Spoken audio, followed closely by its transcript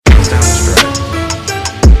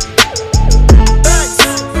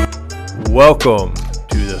Welcome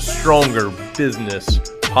to the Stronger Business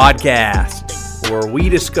Podcast, where we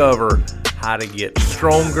discover how to get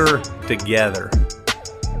stronger together.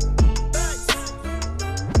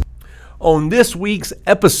 On this week's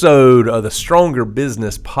episode of the Stronger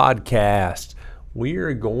Business Podcast, we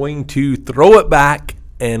are going to throw it back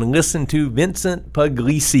and listen to Vincent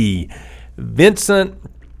Pugliese. Vincent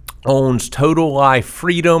owns Total Life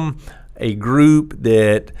Freedom, a group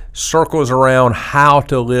that circles around how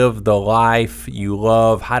to live the life you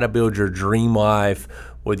love, how to build your dream life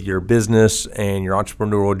with your business and your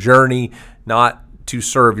entrepreneurial journey, not to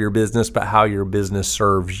serve your business, but how your business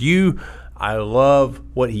serves you. I love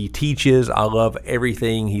what he teaches. I love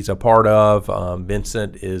everything he's a part of.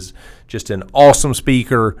 Vincent is just an awesome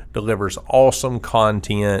speaker, delivers awesome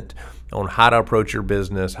content on how to approach your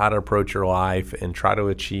business, how to approach your life, and try to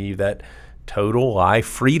achieve that total life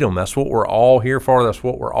freedom. That's what we're all here for. That's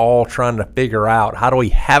what we're all trying to figure out. How do we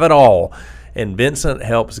have it all? And Vincent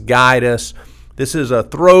helps guide us. This is a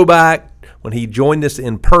throwback when he joined us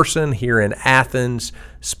in person here in Athens,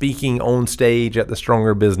 speaking on stage at the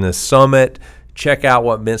Stronger Business Summit. Check out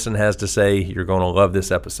what Vincent has to say. You're going to love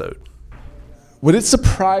this episode. Would it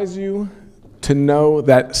surprise you to know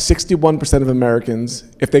that 61% of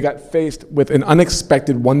Americans, if they got faced with an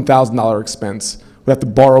unexpected $1,000 expense, would have to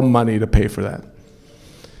borrow money to pay for that?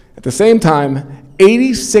 At the same time,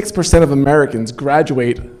 86% of Americans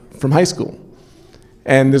graduate from high school.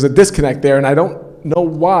 And there's a disconnect there, and I don't know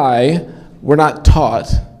why we're not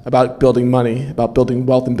taught about building money, about building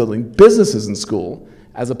wealth and building businesses in school,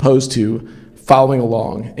 as opposed to following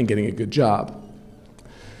along and getting a good job.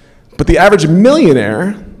 But the average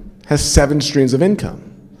millionaire has 7 streams of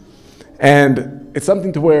income. And it's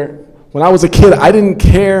something to where when I was a kid, I didn't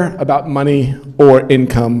care about money or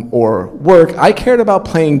income or work. I cared about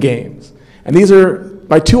playing games. And these are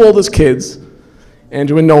my 2 oldest kids,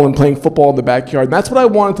 Andrew and Nolan, playing football in the backyard. And that's what I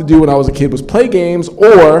wanted to do when I was a kid, was play games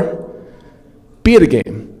or be at a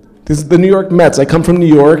game. This is the New York Mets. I come from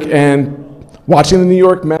New York, and watching the New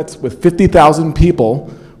York Mets with 50,000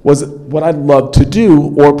 people was what I loved to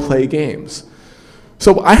do, or play games.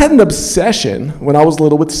 So I had an obsession when I was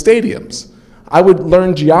little with stadiums. I would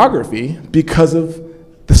learn geography because of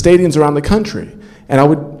the stadiums around the country. And I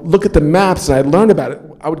would look at the maps and I'd learn about it.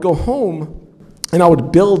 I would go home and I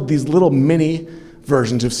would build these little mini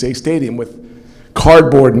versions of, say, stadium with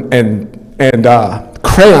cardboard and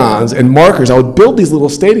crayons and markers. I would build these little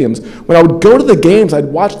stadiums. When I would go to the games, I'd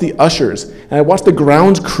watch the ushers and I'd watch the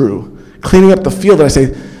grounds crew cleaning up the field. And I'd say,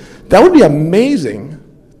 that would be amazing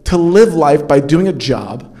to live life by doing a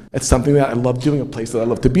job at something that I love doing, a place that I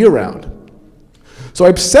love to be around. So I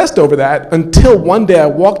obsessed over that until one day I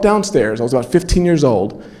walked downstairs. I was about 15 years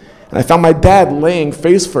old, and I found my dad laying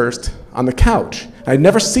face first on the couch. I'd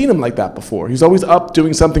never seen him like that before. He was always up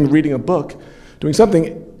doing something, reading a book, doing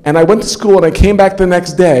something. And I went to school, and I came back the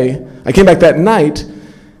next day. I came back that night,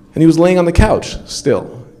 and he was laying on the couch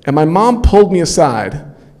still. And my mom pulled me aside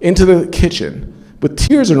into the kitchen with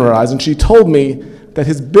tears in her eyes, and she told me that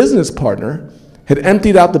his business partner had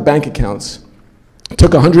emptied out the bank accounts,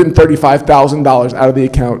 took $135,000 out of the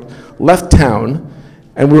account, left town,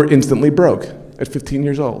 and we were instantly broke at 15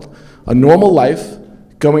 years old. A normal life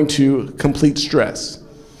going to complete stress.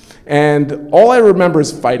 And all I remember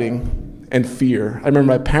is fighting and fear. I remember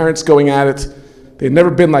my parents going at it. They'd never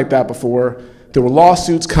been like that before. There were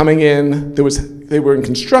lawsuits coming in. They were in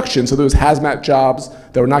construction, so there was hazmat jobs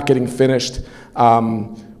that were not getting finished.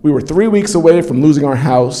 We were 3 weeks away from losing our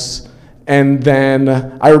house. And then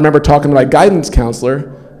I remember talking to my guidance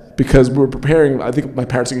counselor because we were preparing. I think my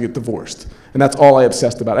parents were going to get divorced. And that's all I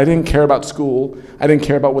obsessed about. I didn't care about school. I didn't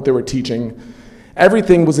care about what they were teaching.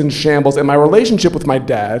 Everything was in shambles. And my relationship with my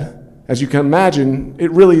dad, as you can imagine,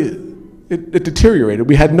 it deteriorated.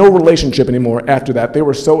 We had no relationship anymore after that. They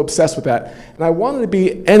were so obsessed with that. And I wanted to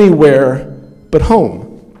be anywhere but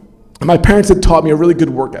home. And my parents had taught me a really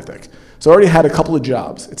good work ethic. So I already had a couple of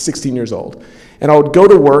jobs at 16 years old. And I would go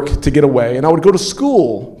to work to get away, and I would go to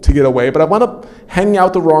school to get away, but I wound up hanging out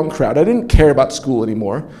with the wrong crowd. I didn't care about school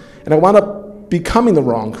anymore, and I wound up becoming the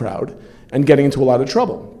wrong crowd and getting into a lot of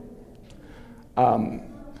trouble.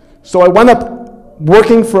 So I wound up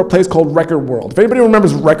working for a place called Record World. If anybody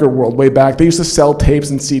remembers Record World way back, they used to sell tapes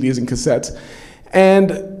and CDs and cassettes.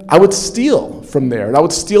 And I would steal from there, and I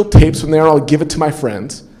would steal tapes from there, and I would give it to my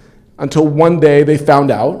friends until one day they found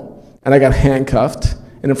out, and I got handcuffed,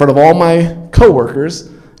 and in front of all my coworkers,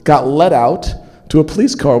 got let out to a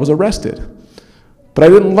police car, was arrested. But I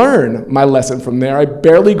didn't learn my lesson from there. I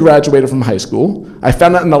barely graduated from high school. I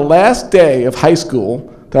found out in the last day of high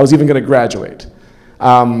school that I was even going to graduate.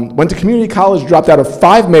 Went to community college, dropped out of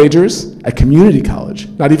 5 majors at community college,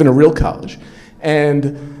 not even a real college.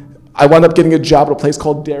 And I wound up getting a job at a place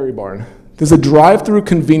called Dairy Barn. There's a drive-through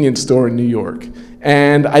convenience store in New York.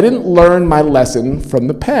 And I didn't learn my lesson from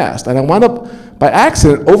the past. And I wound up, by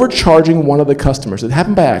accident, overcharging one of the customers. It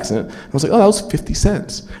happened by accident. I was like, oh, that was 50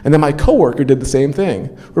 cents. And then my coworker did the same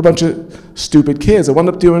thing. We're a bunch of stupid kids. I wound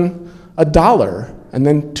up doing $1 and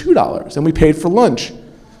then $2. And we paid for lunch.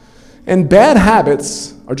 And bad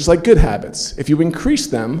habits are just like good habits. If you increase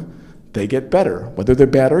them, they get better, whether they're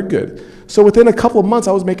bad or good. So within a couple of months,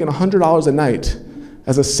 I was making $100 a night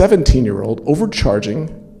as a 17-year-old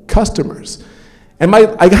overcharging customers. And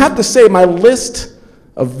I have to say, my list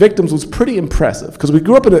of victims was pretty impressive because we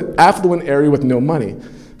grew up in an affluent area with no money.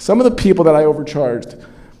 Some of the people that I overcharged,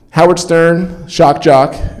 Howard Stern, shock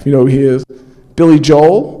jock, if you know who he is, Billy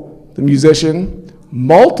Joel, the musician,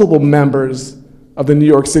 multiple members of the New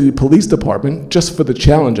York City Police Department, just for the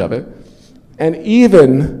challenge of it, and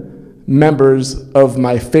even members of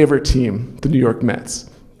my favorite team, the New York Mets.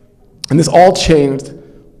 And this all changed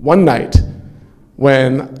one night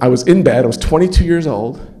when I was in bed. I was 22 years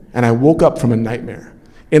old, and I woke up from a nightmare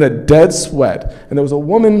in a dead sweat. And there was a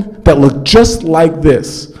woman that looked just like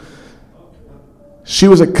this. She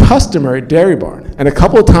was a customer at Dairy Barn, and a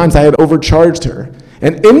couple of times I had overcharged her.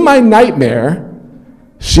 And in my nightmare,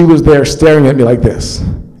 she was there staring at me like this.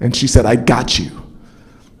 And she said, I got you.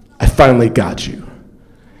 I finally got you.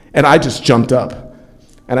 And I just jumped up.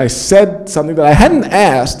 And I said something that I hadn't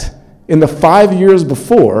asked in the 5 years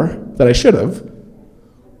before that I should have.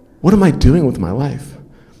 What am I doing with my life?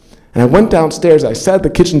 And I went downstairs. I sat at the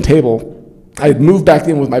kitchen table. I had moved back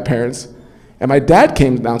in with my parents. And my dad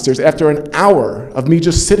came downstairs after an hour of me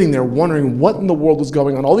just sitting there wondering what in the world was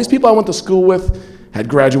going on. All these people I went to school with had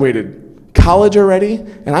graduated college already,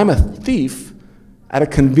 and I'm a thief at a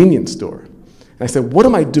convenience store. And I said, what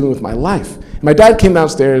am I doing with my life? And my dad came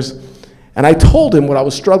downstairs, and I told him what I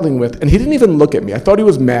was struggling with, and he didn't even look at me. I thought he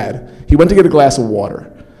was mad. He went to get a glass of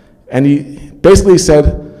water. And he basically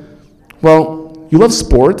said, well, you love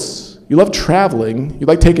sports, you love traveling, you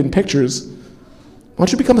like taking pictures. Why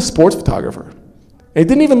don't you become a sports photographer? And he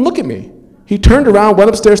didn't even look at me. He turned around, went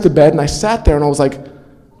upstairs to bed, and I sat there, and I was like,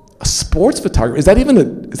 a sports photographer? Is that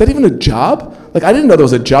even a job? Like, I didn't know there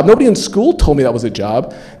was a job. Nobody in school told me that was a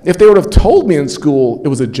job. If they would have told me in school it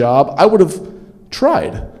was a job, I would have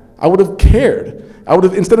tried. I would have cared. I would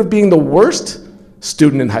have, instead of being the worst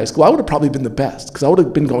student in high school, I would have probably been the best because I would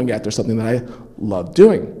have been going after something that I loved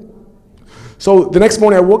doing. So the next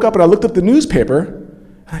morning I woke up and I looked at the newspaper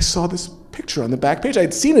and I saw this picture on the back page. I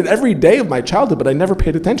had seen it every day of my childhood, but I never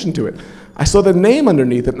paid attention to it. I saw the name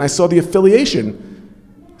underneath it and I saw the affiliation.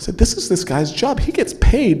 I said, this is this guy's job. He gets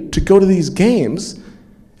paid to go to these games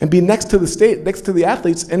and be next to the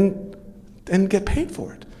athletes and get paid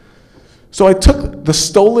for it. So I took the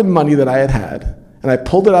stolen money that I had and I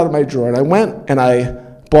pulled it out of my drawer and I went and I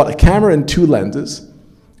bought a camera and 2 lenses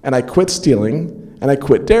and I quit stealing and I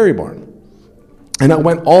quit Dairy Barn. And I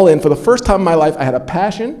went all in. For the first time in my life, I had a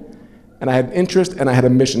passion and I had an interest and I had a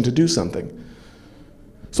mission to do something.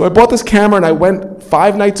 So I bought this camera and I went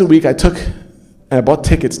 5 nights a week. And I bought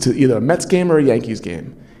tickets to either a Mets game or a Yankees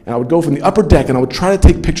game. And I would go from the upper deck and I would try to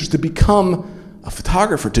take pictures to become a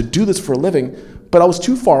photographer, to do this for a living. But I was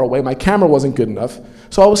too far away. My camera wasn't good enough.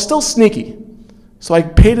 So I was still sneaky. So I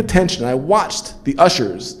paid attention. I watched the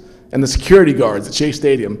ushers and the security guards at Shea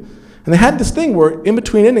Stadium. And they had this thing where in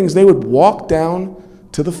between innings, they would walk down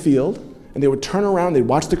to the field and they would turn around. They'd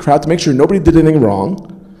watch the crowd to make sure nobody did anything wrong.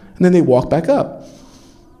 And then they'd walk back up.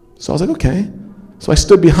 So I was like, okay. So I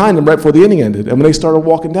stood behind them right before the inning ended. And when they started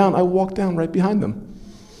walking down, I walked down right behind them.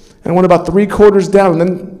 And I went about 3/4 down, and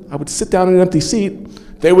then I would sit down in an empty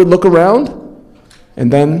seat. They would look around,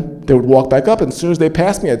 and then they would walk back up. And as soon as they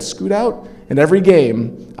passed me, I'd scoot out. And every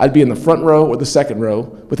game, I'd be in the front row or the second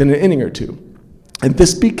row within an inning or two. And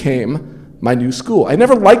this became my new school. I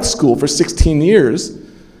never liked school for 16 years,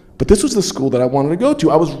 but this was the school that I wanted to go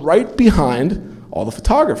to. I was right behind all the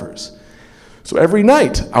photographers. So every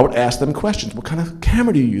night, I would ask them questions. What kind of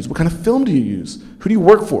camera do you use? What kind of film do you use? Who do you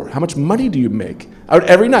work for? How much money do you make?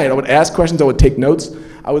 Every night, I would ask questions. I would take notes.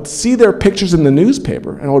 I would see their pictures in the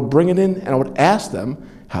newspaper, and I would bring it in, and I would ask them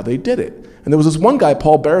how they did it. And there was this one guy,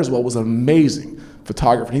 Paul Bearswell, was an amazing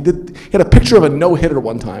photographer. He had a picture of a no-hitter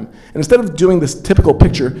one time, and instead of doing this typical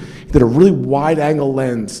picture, he did a really wide-angle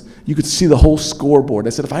lens. You could see the whole scoreboard.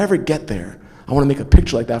 I said, if I ever get there, I want to make a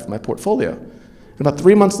picture like that for my portfolio. And about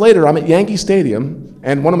 3 months later, I'm at Yankee Stadium,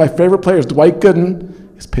 and one of my favorite players, Dwight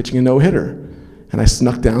Gooden, is pitching a no-hitter. And I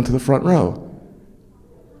snuck down to the front row.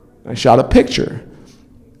 I shot a picture.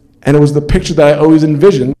 And it was the picture that I always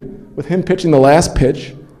envisioned with him pitching the last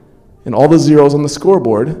pitch and all the zeros on the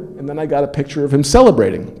scoreboard, and then I got a picture of him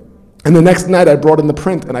celebrating. And the next night I brought in the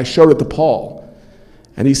print and I showed it to Paul.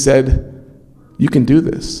 And he said, "You can do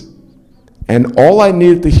this." And all I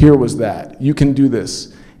needed to hear was that, "You can do this."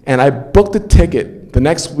 And I booked a ticket the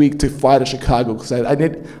next week to fly to Chicago because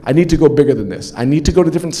I need to go bigger than this. I need to go to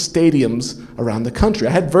different stadiums around the country.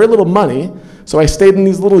 I had very little money, so I stayed in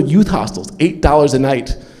these little youth hostels, $8 a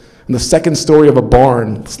night, in the second story of a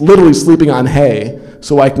barn, literally sleeping on hay,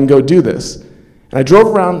 so I can go do this. And I drove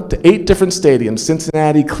around to 8 different stadiums: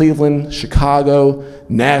 Cincinnati, Cleveland, Chicago,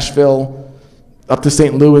 Nashville, up to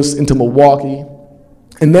St. Louis, into Milwaukee.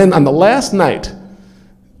 And then on the last night,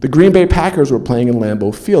 the Green Bay Packers were playing in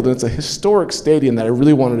Lambeau Field, and it's a historic stadium that I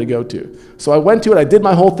really wanted to go to. So I went to it, I did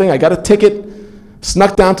my whole thing, I got a ticket,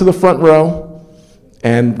 snuck down to the front row,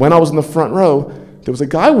 and when I was in the front row, there was a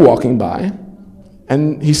guy walking by,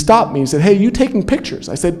 and he stopped me and said, "Hey, you taking pictures?"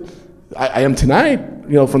 I said, I am tonight,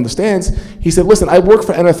 from the stands. He said, "Listen, I work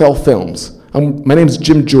for NFL Films. My name's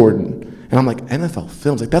Jim Jordan." And I'm like, "NFL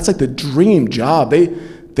Films? That's like the dream job.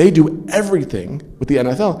 They do everything with the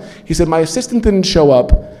NFL." He said, "My assistant didn't show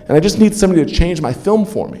up, and I just need somebody to change my film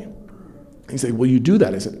for me." He said, "Will you do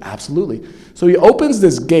that?" I said, "Absolutely." So he opens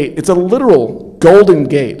this gate. It's a literal golden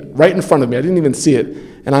gate right in front of me. I didn't even see it.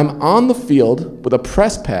 And I'm on the field with a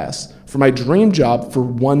press pass for my dream job for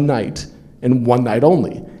one night and one night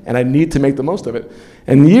only. And I need to make the most of it.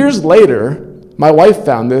 And years later, my wife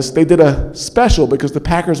found this. They did a special because the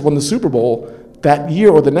Packers won the Super Bowl that year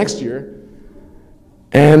or the next year.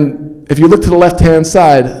 And if you look to the left-hand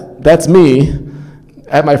side, that's me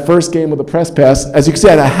at my first game with a press pass. As you can see,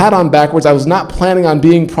 I had a hat on backwards. I was not planning on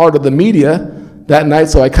being part of the media that night,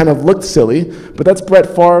 so I kind of looked silly. But that's Brett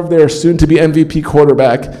Favre, their soon-to-be MVP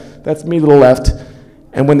quarterback. That's me to the left.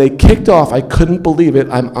 And when they kicked off, I couldn't believe it.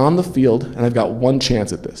 I'm on the field, and I've got one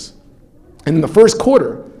chance at this. And in the first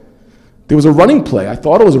quarter, there was a running play. I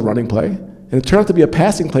thought it was a running play, and it turned out to be a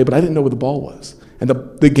passing play, but I didn't know where the ball was. And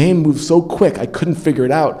the game moved so quick, I couldn't figure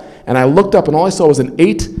it out. And I looked up, and all I saw was an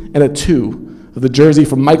 8 and a 2 of the jersey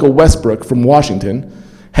from Michael Westbrook from Washington,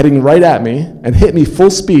 heading right at me and hit me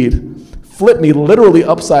full speed, flipped me literally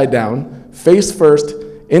upside down, face first,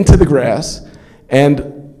 into the grass,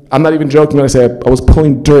 and I'm not even joking when I say I was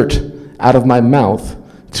pulling dirt out of my mouth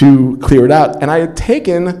to clear it out. And I had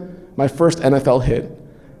taken my first NFL hit,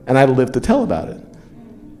 and I lived to tell about it.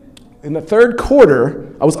 In the third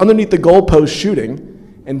quarter, I was underneath the goalpost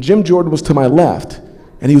shooting, and Jim Jordan was to my left,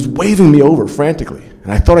 and he was waving me over frantically.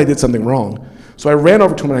 And I thought I did something wrong. So I ran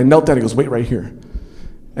over to him, and I knelt down. He goes, "Wait right here."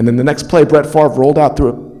 And then the next play, Brett Favre rolled out, threw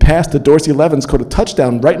a pass to Dorsey Levens, caught a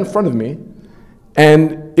touchdown right in front of me.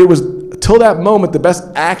 And it was, till that moment, the best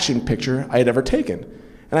action picture I had ever taken.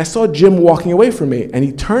 And I saw Jim walking away from me, and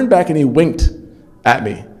he turned back and he winked at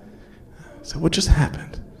me. I said, "What just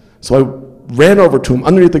happened?" So I ran over to him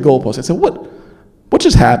underneath the goalpost. I said, What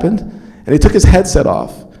just happened?" And he took his headset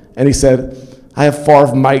off, and he said, "I have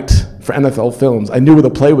Favre mic'd for NFL Films. I knew where the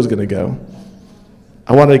play was going to go.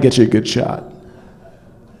 I wanted to get you a good shot."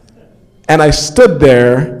 And I stood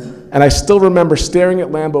there, and I still remember staring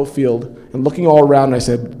at Lambeau Field and looking all around, and I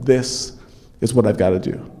said, "This is what I've got to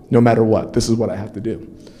do. No matter what, this is what I have to do."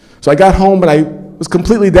 So I got home, and I was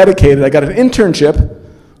completely dedicated. I got an internship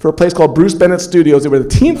for a place called Bruce Bennett Studios. They were the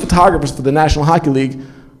team photographers for the National Hockey League,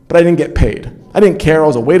 but I didn't get paid. I didn't care. I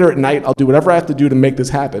was a waiter at night. I'll do whatever I have to do to make this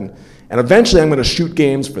happen. And eventually, I'm going to shoot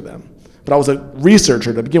games for them. But I was a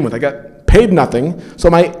researcher to begin with. I got paid nothing. So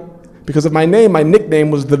because of my name, my nickname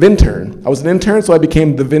was the Vintern. I was an intern, so I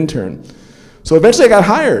became the Vintern. So eventually I got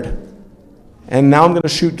hired. And now I'm going to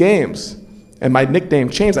shoot games. And my nickname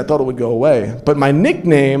changed. I thought it would go away. But my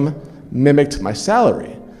nickname mimicked my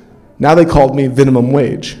salary. Now they called me minimum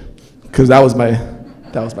wage, because that was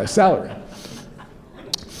my salary.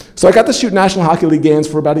 So I got to shoot National Hockey League games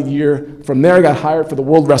for about a year. From there, I got hired for the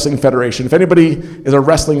World Wrestling Federation. If anybody is a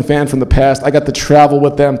wrestling fan from the past, I got to travel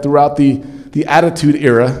with them throughout the Attitude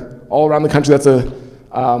Era, all around the country. That's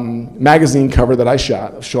a magazine cover that I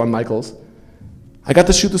shot of Shawn Michaels. I got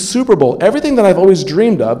to shoot the Super Bowl, everything that I've always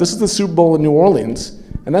dreamed of. This is the Super Bowl in New Orleans,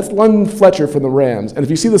 and that's London Fletcher from the Rams. And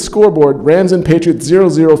if you see the scoreboard, Rams and Patriots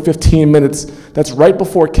 0-0, 15 minutes, that's right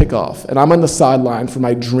before kickoff. And I'm on the sideline for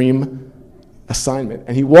my dream assignment.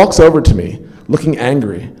 And he walks over to me, looking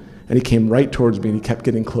angry, and he came right towards me, and he kept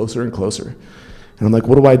getting closer and closer. And I'm like,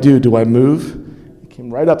 what do? Do I move? He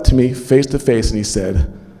came right up to me, face to face, and he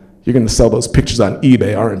said, "You're going to sell those pictures on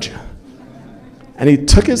eBay, aren't you?" And he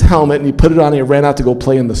took his helmet, and he put it on, and he ran out to go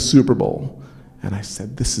play in the Super Bowl. And I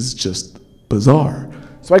said, this is just bizarre.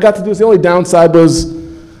 So I got to do this. The only downside was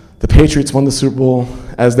The Patriots won the Super Bowl.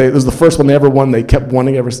 It was the first one they ever won. They kept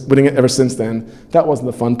winning it ever since then. That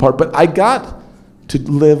wasn't the fun part. But I got to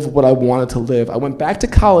live what I wanted to live. I went back to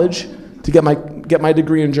college to get my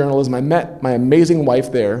degree in journalism. I met my amazing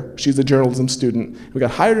wife there. She's a journalism student. We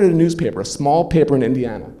got hired at a newspaper, a small paper in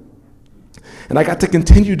Indiana. And I got to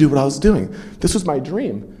continue to do what I was doing. This was my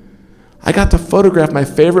dream. I got to photograph my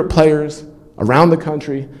favorite players around the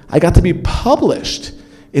country. I got to be published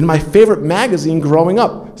in my favorite magazine growing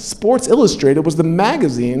up. Sports Illustrated was the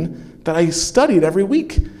magazine that I studied every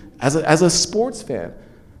week as a sports fan.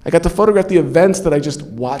 I got to photograph the events that I just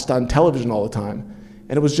watched on television all the time.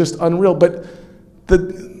 And it was just unreal. But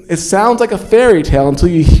it sounds like a fairy tale until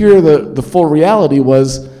you hear the full reality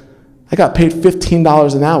was I got paid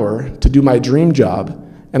 $15 an hour to do my dream job,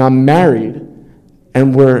 and I'm married,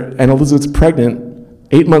 and Elizabeth's pregnant,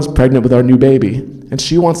 8 months pregnant with our new baby, and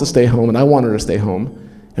she wants to stay home, and I want her to stay home,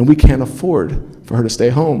 and we can't afford for her to stay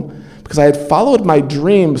home because I had followed my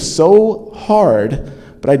dream so hard,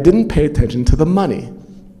 but I didn't pay attention to the money.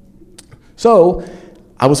 So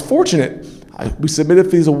I was fortunate. We submitted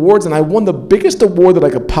for these awards, and I won the biggest award that I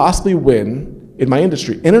could possibly win in my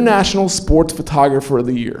industry, International Sports Photographer of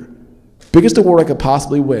the Year. Biggest award I could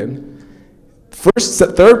possibly win.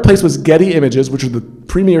 Third place was Getty Images, which was the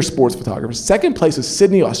premier sports photographer. Second place was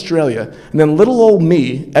Sydney, Australia. And then little old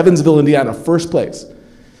me, Evansville, Indiana, first place.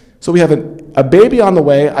 So we have a baby on the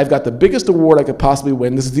way. I've got the biggest award I could possibly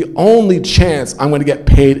win. This is the only chance I'm going to get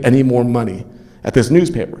paid any more money at this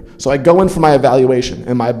newspaper. So I go in for my evaluation,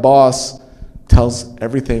 and my boss tells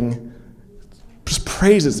everything, just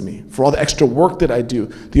praises me for all the extra work that I do,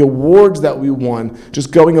 the awards that we won,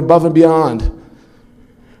 just going above and beyond. And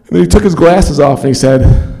then he took his glasses off and he said,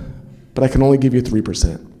 but I can only give you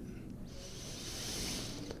 3%.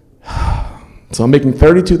 So I'm making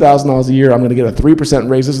 $32,000 a year. I'm going to get a 3%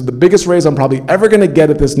 raise. This is the biggest raise I'm probably ever going to get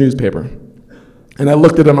at this newspaper. And I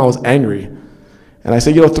looked at him, I was angry. And I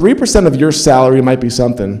said, 3% of your salary might be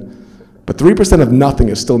something, but 3% of nothing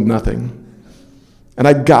is still nothing. And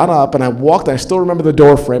I got up and I walked, and I still remember the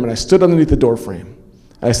door frame, and I stood underneath the door frame.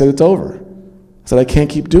 And I said, it's over. I said, I can't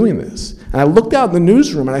keep doing this. And I looked out in the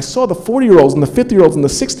newsroom and I saw the 40-year-olds and the 50-year-olds and the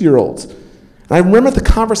 60-year-olds. And I remember the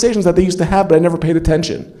conversations that they used to have, but I never paid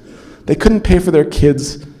attention. They couldn't pay for their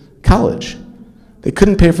kids' college. They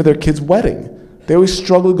couldn't pay for their kids' wedding. They always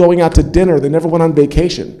struggled going out to dinner. They never went on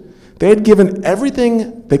vacation. They had given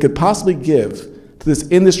everything they could possibly give to this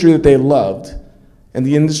industry that they loved, and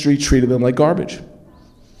the industry treated them like garbage.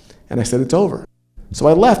 And I said, it's over. So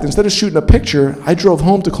I left. Instead of shooting a picture, I drove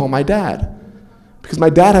home to call my dad. Because my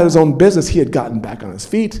dad had his own business. He had gotten back on his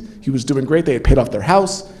feet. He was doing great. They had paid off their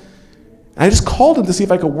house. And I just called him to see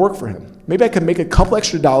if I could work for him. Maybe I could make a couple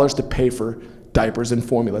extra dollars to pay for diapers and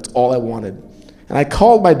formula. That's all I wanted. And I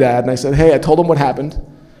called my dad and I said, hey, I told him what happened.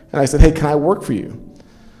 And I said, hey, can I work for you?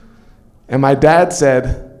 And my dad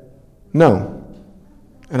said, no.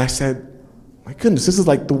 And I said, my goodness, this is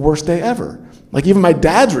like the worst day ever. Like even my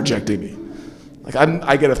dad's rejecting me. Like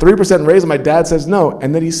I get a 3% raise and my dad says no.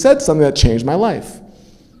 And then he said something that changed my life.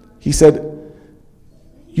 He said,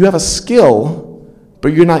 you have a skill,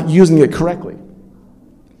 but you're not using it correctly.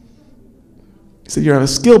 He said, you have a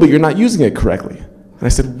skill, but you're not using it correctly. And I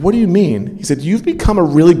said, what do you mean? He said, you've become a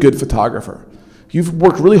really good photographer. You've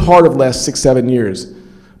worked really hard over the last 6-7 years,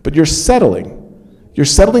 but you're settling. You're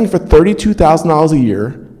settling for $32,000 a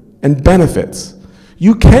year and benefits.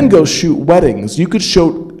 You can go shoot weddings. You could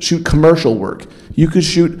shoot commercial work. You could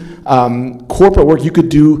shoot corporate work. You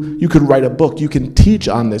could write a book. You can teach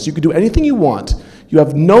on this. You could do anything you want. You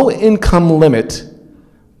have no income limit.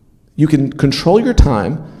 You can control your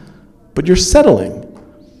time, but you're settling.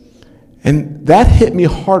 And that hit me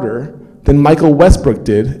harder than Michael Westbrook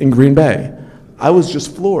did in Green Bay. I was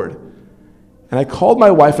just floored. And I called my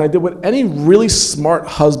wife, and I did what any really smart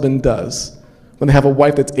husband does when they have a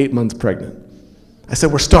wife that's 8 months pregnant. I said,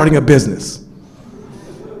 we're starting a business.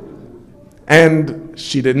 And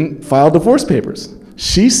she didn't file divorce papers.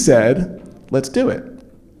 She said, let's do it.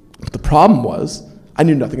 But the problem was, I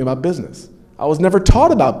knew nothing about business. I was never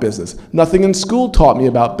taught about business. Nothing in school taught me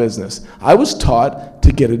about business. I was taught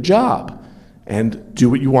to get a job and do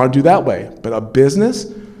what you want to do that way. But a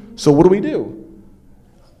business? So what do we do?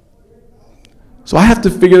 So I have to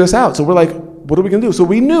figure this out. So we're like, what are we going to do? So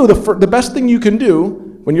we knew the best thing you can do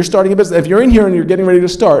when you're starting a business, if you're in here and you're getting ready to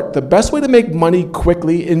start, the best way to make money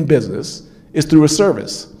quickly in business is through a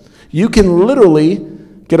service. You can literally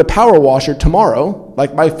get a power washer tomorrow,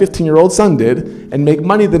 like my 15-year-old son did, and make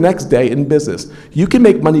money the next day in business. You can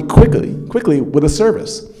make money quickly with a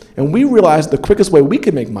service. And we realized the quickest way we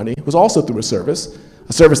could make money was also through a service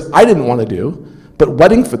I didn't want to do, But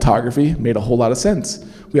wedding photography made a whole lot of sense.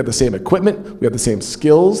 We had the same equipment, we had the same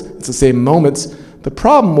skills, it's the same moments. The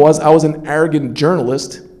problem was I was an arrogant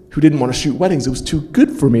journalist who didn't want to shoot weddings. It was too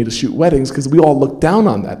good for me to shoot weddings because we all looked down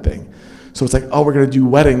on that thing. So it's like, oh, we're going to do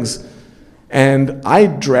weddings. And I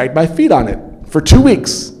dragged my feet on it for 2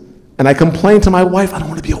 weeks. And I complained to my wife, I don't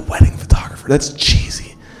want to be a wedding photographer. That's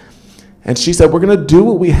cheesy. And she said, we're going to do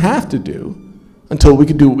what we have to do until we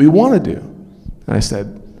can do what we want to do. And I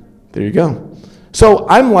said, there you go. So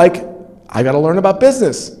I'm like, I got to learn about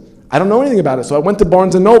business. I don't know anything about it. So I went to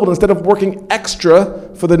Barnes & Noble. Instead of working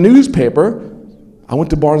extra for the newspaper, I went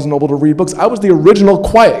to Barnes & Noble to read books. I was the original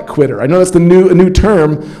quiet quitter. I know that's a new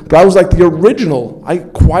term, but I was like the original. I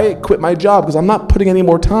quiet quit my job because I'm not putting any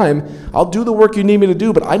more time. I'll do the work you need me to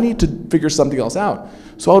do, but I need to figure something else out.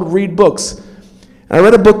 So I would read books. And I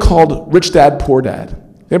read a book called Rich Dad, Poor Dad.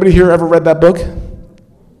 Anybody here ever read that book?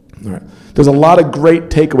 All right. There's a lot of great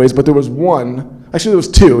takeaways, but there was one. Actually, there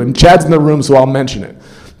was two, and Chad's in the room, so I'll mention it.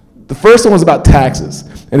 The first one was about taxes.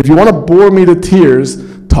 And if you want to bore me to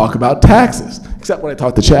tears, talk about taxes, except when I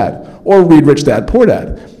talk to Chad, or read Rich Dad, Poor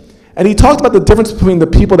Dad. And he talked about the difference between the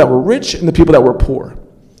people that were rich and the people that were poor.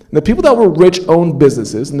 And the people that were rich owned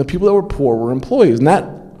businesses, and the people that were poor were employees, and that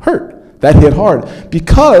hurt. That hit hard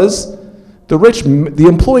because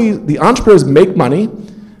the entrepreneurs make money,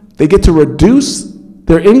 they get to reduce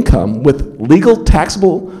their income with legal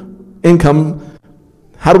taxable income.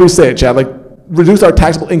 How do we say it, Chad? Like, reduce our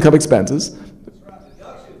taxable income expenses.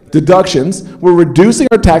 Deductions. We're reducing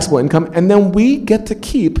our taxable income, and then we get to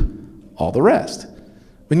keep all the rest.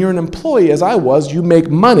 When you're an employee, as I was, you make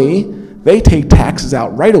money, they take taxes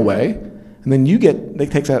out right away, and then they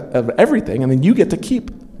take out of everything, and then you get to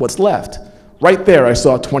keep what's left. Right there, I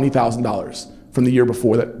saw $20,000 from the year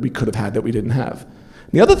before that we could have had that we didn't have.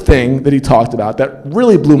 The other thing that he talked about that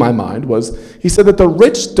really blew my mind was he said that the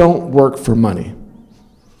rich don't work for money.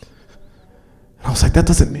 And I was like, that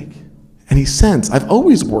doesn't make any sense. I've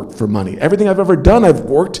always worked for money. Everything I've ever done, I've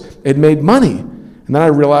worked and made money. And then I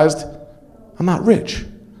realized I'm not rich.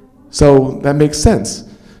 So that makes sense.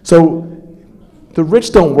 So the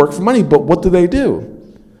rich don't work for money, but what do?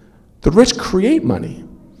 The rich create money.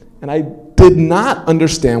 And I did not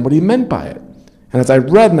understand what he meant by it. And as I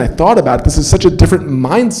read and I thought about it, this is such a different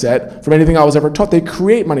mindset from anything I was ever taught. They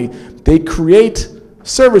create money. They create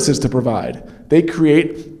services to provide. They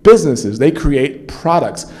create businesses. They create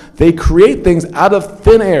products. They create things out of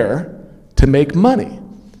thin air to make money.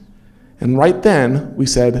 And right then,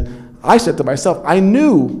 I said to myself, I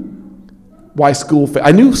knew why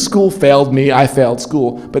I knew school failed me. I failed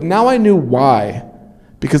school. But now I knew why.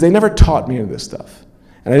 Because they never taught me any of this stuff.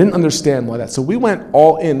 And I didn't understand why that. So we went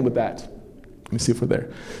all in with that. Let me see if we're there.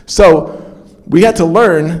 So we had to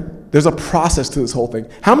learn there's a process to this whole thing.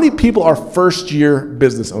 How many people are first-year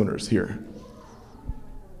business owners here?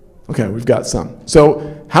 Okay, we've got some.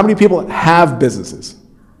 So how many people have businesses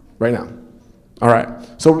right now? All right,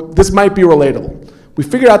 so this might be relatable. We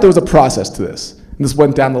figured out there was a process to this, and this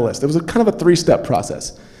went down the list. It was kind of a 3-step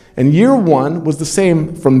process. And year one was the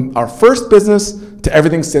same from our first business to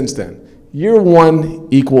everything since then. Year one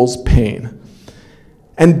equals pain.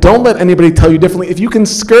 And don't let anybody tell you differently. If you can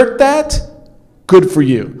skirt that, good for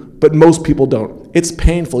you. But most people don't. It's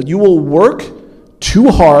painful. You will work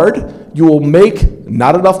too hard. You will make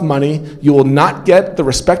not enough money. You will not get the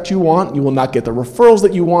respect you want. You will not get the referrals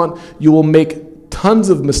that you want. You will make tons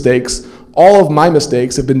of mistakes. All of my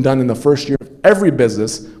mistakes have been done in the first year of every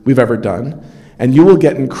business we've ever done. And you will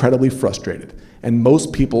get incredibly frustrated. And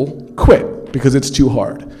most people quit because it's too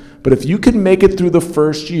hard. But if you can make it through the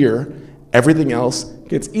first year, everything else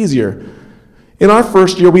gets easier. In our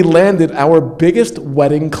first year, we landed our biggest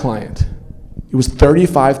wedding client. It was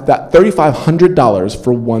 $3,500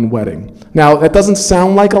 for one wedding. Now, that doesn't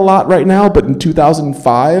sound like a lot right now, but in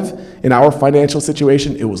 2005, in our financial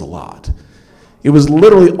situation, it was a lot. It was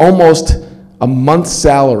literally almost a month's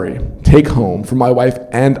salary take home for my wife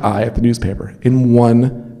and I at the newspaper in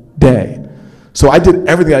one day. So I did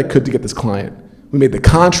everything I could to get this client. We made the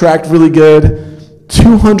contract really good.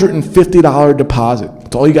 $250 deposit.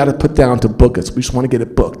 That's all you got to put down to book us. We just want to get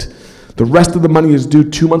it booked. The rest of the money is due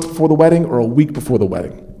 2 months before the wedding or a week before the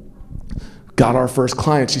wedding. Got our first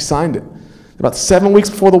client. She signed it. About 7 weeks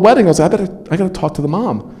before the wedding, I was like, I got to talk to the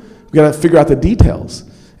mom. We got to figure out the details.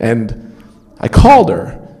 And I called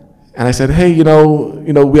her and I said, hey, we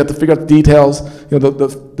have to figure out the details.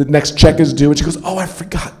 The next check is due. And she goes, oh, I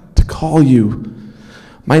forgot to call you.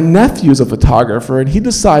 My nephew's a photographer, and he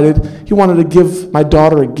decided he wanted to give my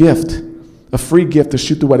daughter a gift, a free gift to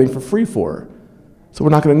shoot the wedding for free for her. So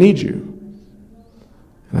we're not going to need you.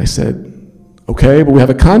 And I said, okay, but we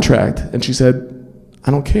have a contract. And she said,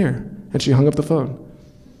 I don't care. And she hung up the phone.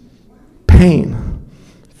 Pain.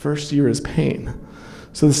 First year is pain.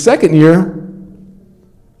 So the second year,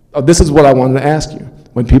 this is what I wanted to ask you.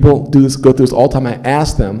 When people do this, go through this all the time, I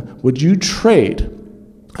ask them, would you trade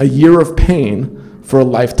a year of pain for a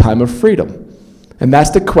lifetime of freedom? And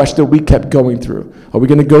that's the question that we kept going through. Are we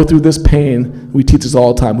going to go through this pain? We teach this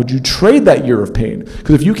all the time. Would you trade that year of pain?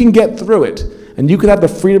 Because if you can get through it, and you could have the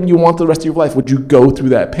freedom you want the rest of your life, would you go through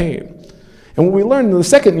that pain? And what we learned in the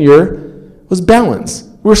second year was balance.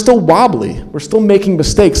 We're still wobbly. We're still making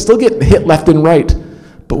mistakes, still getting hit left and right.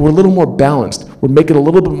 But we're a little more balanced. We're making a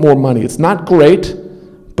little bit more money. It's not great,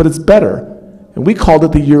 but it's better. And we called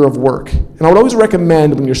it the year of work. And I would always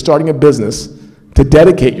recommend when you're starting a business to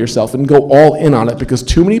dedicate yourself and go all in on it, because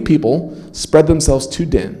too many people spread themselves too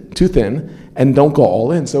thin and don't go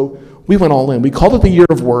all in. So we went all in. We called it the year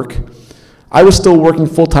of work. I was still working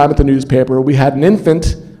full-time at the newspaper. We had an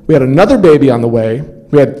infant. We had another baby on the way.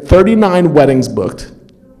 We had 39 weddings booked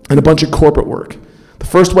and a bunch of corporate work. The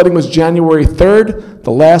first wedding was January 3rd.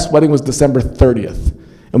 The last wedding was December 30th.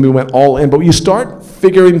 And we went all in. But you start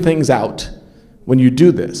figuring things out when you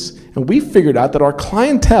do this. And we figured out that our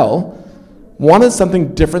clientele wanted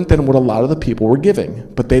something different than what a lot of the people were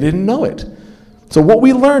giving, but they didn't know it. So what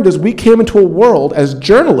we learned is we came into a world as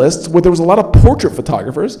journalists where there was a lot of portrait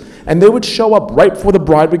photographers, and they would show up right before the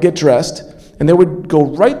bride would get dressed, and they would go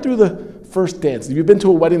right through the first dance. If you've been to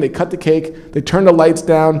a wedding, they cut the cake, they turn the lights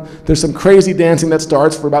down, there's some crazy dancing that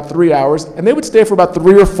starts for about 3 hours, and they would stay for about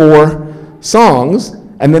 3 or 4 songs,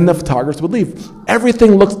 and then the photographers would leave.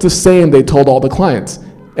 Everything looks the same, they told all the clients.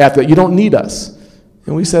 After that, you don't need us.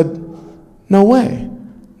 And we said, no way.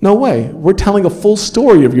 No way. We're telling a full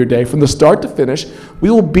story of your day from the start to finish. We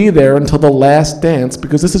will be there until the last dance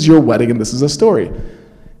because this is your wedding and this is a story.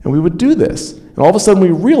 And we would do this. And all of a sudden we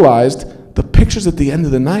realized the pictures at the end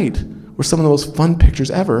of the night were some of the most fun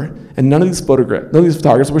pictures ever, and none of these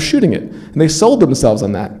photographers were shooting it. And they sold themselves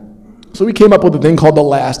on that. So we came up with a thing called the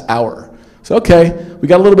last hour. So okay, we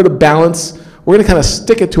got a little bit of balance. We're going to kind of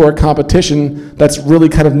stick it to our competition that's really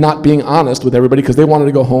kind of not being honest with everybody because they wanted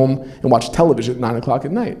to go home and watch television at 9 o'clock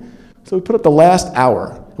at night. So we put up the last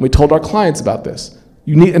hour, and we told our clients about this.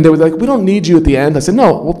 And they were like, we don't need you at the end. I said,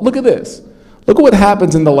 no, well, look at this. Look at what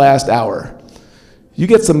happens in the last hour. You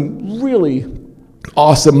get some really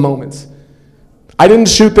awesome moments. I didn't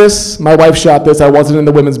shoot this. My wife shot this. I wasn't in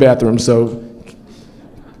the women's bathroom, so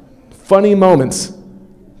funny moments.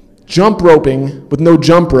 Jump roping with no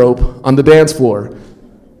jump rope on the dance floor.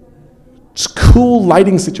 Just cool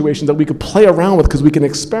lighting situations that we could play around with because we can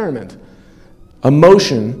experiment.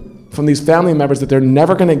 Emotion from these family members that they're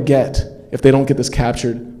never going to get if they don't get this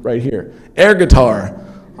captured right here. Air guitar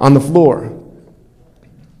on the floor.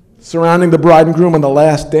 Surrounding the bride and groom on the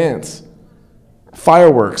last dance.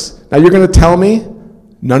 Fireworks. Now you're going to tell me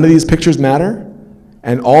none of these pictures matter?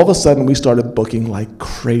 And all of a sudden we started booking like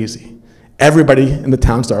crazy. Everybody in the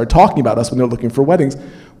town started talking about us when they were looking for weddings.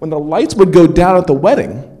 When the lights would go down at the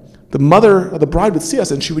wedding, the mother of the bride would see us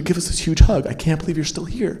and she would give us this huge hug. I can't believe you're still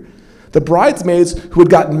here. The bridesmaids who had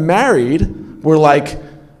gotten married were like,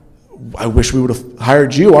 I wish we would have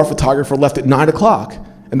hired you. Our photographer left at 9 o'clock.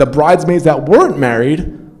 And the bridesmaids that weren't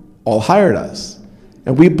married all hired us.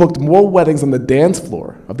 And we booked more weddings on the dance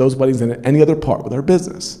floor of those weddings than at any other part with our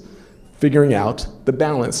business, figuring out the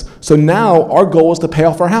balance. So now our goal is to pay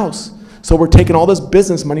off our house. So we're taking all this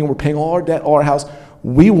business money and we're paying all our debt, all our house.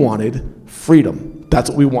 We wanted freedom.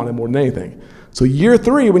 That's what we wanted more than anything. So year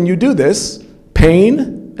 3, when you do this,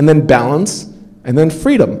 pain and then balance and then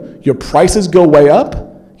freedom. Your prices go way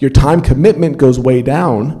up. Your time commitment goes way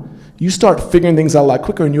down. You start figuring things out a lot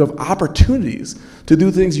quicker and you have opportunities to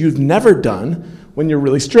do things you've never done when you're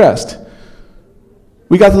really stressed.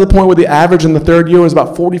 We got to the point where the average in the 3rd year was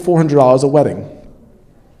about $4,400 a wedding.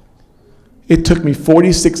 It took me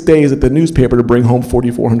 46 days at the newspaper to bring home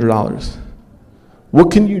 $4,400.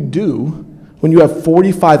 What can you do when you have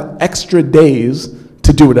 45 extra days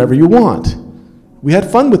to do whatever you want? We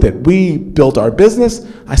had fun with it. We built our business.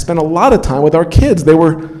 I spent a lot of time with our kids. They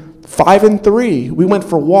were 5 and 3. We went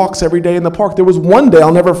for walks every day in the park. There was one day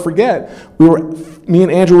I'll never forget. Me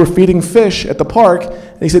and Andrew were feeding fish at the park,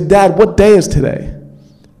 and he said, Dad, what day is today?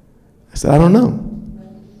 I said, I don't know.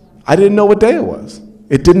 I didn't know what day it was.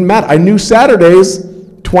 It didn't matter. I knew Saturdays,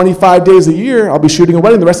 25 days a year, I'll be shooting a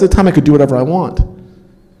wedding. The rest of the time I could do whatever I want.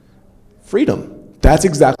 Freedom. That's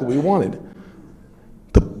exactly what we wanted.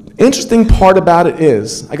 The interesting part about it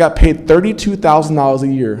is I got paid $32,000 a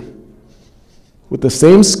year with the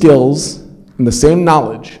same skills and the same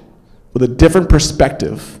knowledge with a different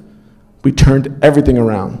perspective. We turned everything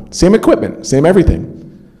around. Same equipment, same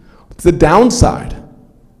everything. What's the downside?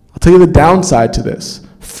 I'll tell you the downside to this.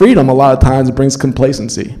 freedom a lot of times brings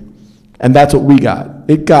complacency. And that's what we got.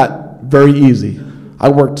 It got very easy. I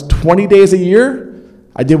worked 20 days a year.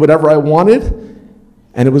 I did whatever I wanted.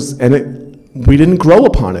 We didn't grow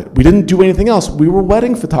upon it. We didn't do anything else. We were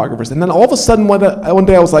wedding photographers. And then all of a sudden, one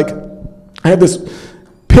day I was like, I had this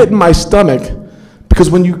pit in my stomach, because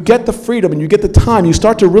when you get the freedom and you get the time, you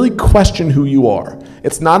start to really question who you are.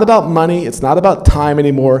 It's not about money. It's not about time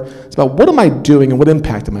anymore. It's about, what am I doing and what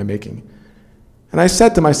impact am I making? And I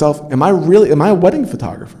said to myself, am I a wedding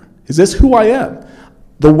photographer? Is this who I am?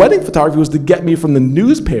 The wedding photography was to get me from the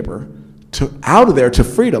newspaper out of there to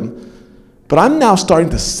freedom. But I'm now starting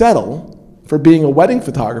to settle for being a wedding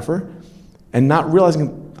photographer and not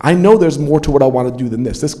realizing, I know there's more to what I want to do than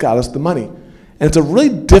this. This got us the money. And it's a really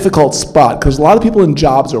difficult spot, because a lot of people in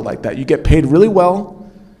jobs are like that. You get paid really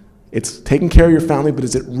well, it's taking care of your family, but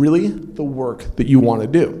is it really the work that you want to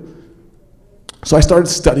do? So I started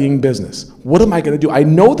studying business. What am I going to do? I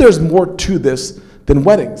know there's more to this than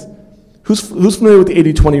weddings. Who's familiar with the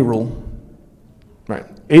 80-20 rule? Right.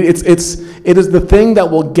 It is the thing that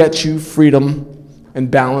will get you freedom and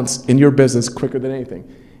balance in your business quicker than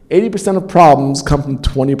anything. 80% of problems come from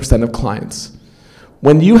 20% of clients.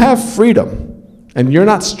 When you have freedom and you're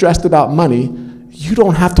not stressed about money, you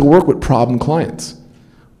don't have to work with problem clients.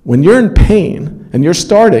 When you're in pain and you're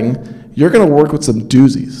starting, you're going to work with some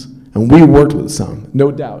doozies. And we worked with some,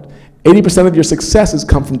 no doubt. 80% of your successes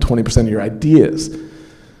come from 20% of your ideas.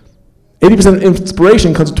 80% of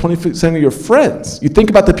inspiration comes from 20% of your friends. You think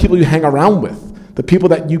about the people you hang around with, the people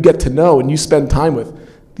that you get to know and you spend time with.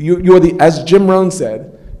 You're as Jim Rohn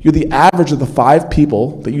said, you're the average of the 5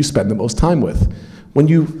 people that you spend the most time with. When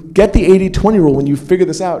you get the 80-20 rule, when you figure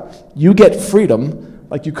this out, you get freedom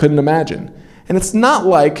like you couldn't imagine. And it's not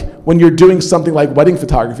like when you're doing something like wedding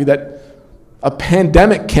photography that a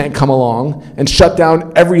pandemic can't come along and shut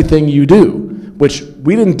down everything you do, which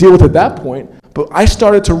we didn't deal with at that point, but I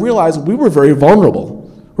started to realize we were very vulnerable.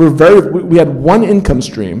 We had one income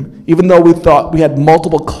stream, even though we thought we had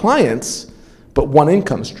multiple clients, but one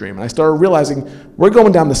income stream. And I started realizing we're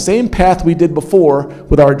going down the same path we did before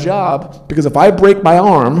with our job, because if I break my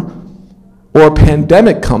arm or a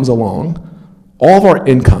pandemic comes along, all of our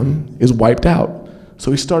income is wiped out.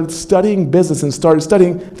 So we started studying business and started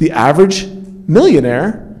studying the average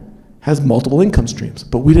millionaire has multiple income streams,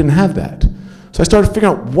 but we didn't have that. So I started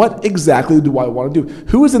figuring out, what exactly do I want to do?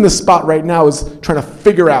 Who is in this spot right now is trying to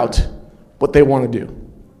figure out what they want to do?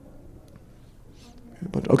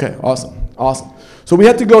 Okay, awesome. So we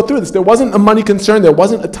had to go through this. There wasn't a money concern, there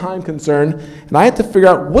wasn't a time concern, and I had to figure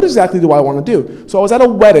out, what exactly do I want to do? So I was at a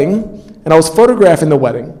wedding, and I was photographing the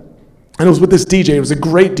wedding, and it was with this DJ. It was a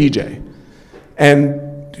great DJ.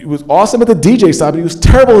 And he was awesome at the DJ side, but he was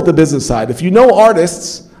terrible at the business side. If you know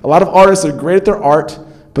artists, a lot of artists are great at their art,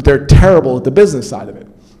 but they're terrible at the business side of it.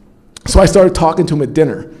 So I started talking to him at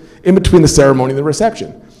dinner, in between the ceremony and the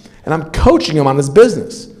reception. And I'm coaching him on his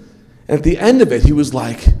business. And at the end of it, he was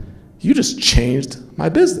like, you just changed my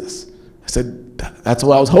business. I said, that's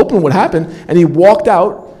what I was hoping would happen. And he walked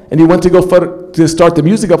out, and he went to go to start the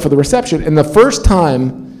music up for the reception. And the first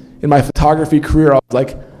time in my photography career, I was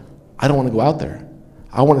like, I don't want to go out there.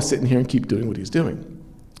 I want to sit in here and keep doing what he's doing.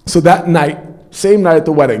 So that night, same night at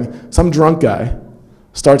the wedding, some drunk guy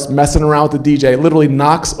starts messing around with the DJ, literally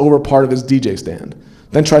knocks over part of his DJ stand.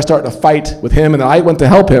 Then tries starting a fight with him, and I went to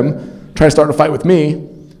help him, try to start a fight with me.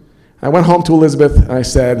 I went home to Elizabeth, and I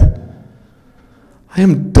said, I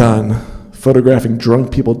am done photographing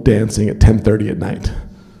drunk people dancing at 10:30 at night.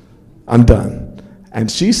 I'm done.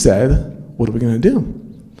 And she said, what are we going to do?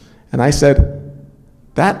 And I said,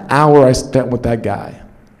 that hour I spent with that guy,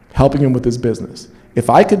 helping him with his business, if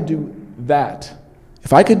I could do that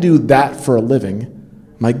for a living,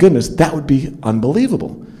 my goodness, that would be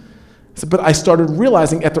unbelievable. But I started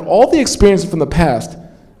realizing, after all the experiences from the past,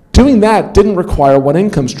 doing that didn't require one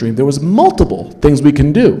income stream. There was multiple things we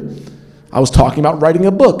can do. I was talking about writing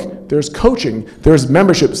a book. There's coaching. There's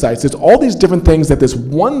membership sites. There's all these different things that this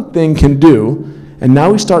one thing can do, and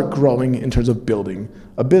now we start growing in terms of building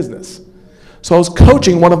a business. So I was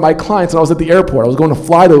coaching one of my clients, and I was at the airport. I was going to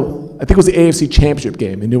fly to, I think it was the AFC Championship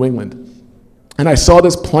game in New England. And I saw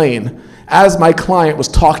this plane as my client was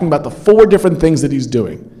talking about the 4 different things that he's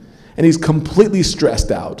doing. And he's completely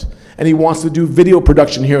stressed out. And he wants to do video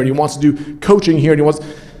production here, and he wants to do coaching here,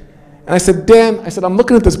 and I said, Dan, I'm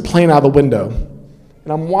looking at this plane out of the window,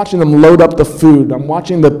 and I'm watching them load up the food. I'm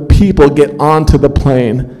watching the people get onto the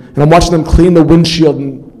plane, and I'm watching them clean the windshield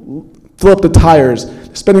and fill up the tires.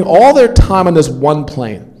 They're spending all their time on this one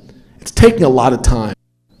plane. It's taking a lot of time.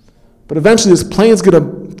 But eventually this plane is going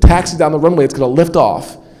to taxi down the runway. It's going to lift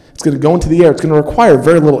off. It's going to go into the air. It's going to require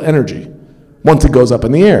very little energy. once it goes up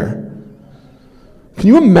in the air. Can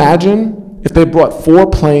you imagine if they brought 4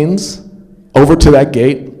 planes over to that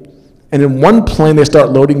gate, and in one plane they start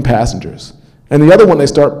loading passengers, and the other one they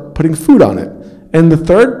start putting food on it, and the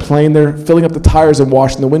third plane they're filling up the tires and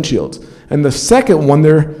washing the windshields, and the second one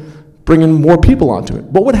they're bringing more people onto it?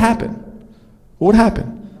 What would happen? What would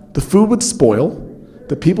happen? The food would spoil,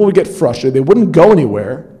 the people would get frustrated, they wouldn't go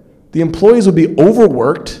anywhere, the employees would be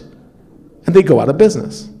overworked, and they go out of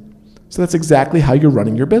business. So that's exactly how you're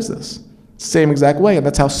running your business. Same exact way, and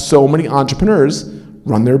that's how so many entrepreneurs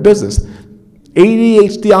run their business.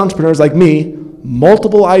 ADHD entrepreneurs like me,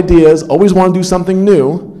 multiple ideas, always want to do something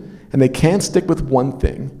new, and they can't stick with one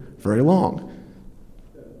thing very long.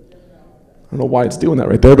 I don't know why it's doing that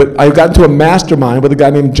right there, but I got into a mastermind with a guy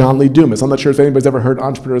named John Lee Dumas. I'm not sure if anybody's ever heard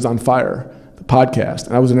Entrepreneurs on Fire, the podcast,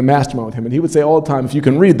 and I was in a mastermind with him, and he would say all the time, if you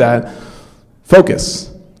can read that,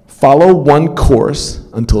 focus, follow one course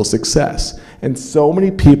until success. And so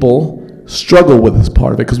many people struggle with this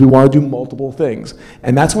part of it because we want to do multiple things.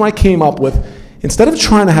 And that's when I came up with, instead of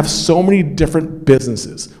trying to have so many different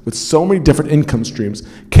businesses with so many different income streams,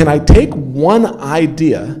 can I take one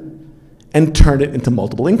idea and turn it into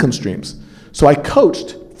multiple income streams? So I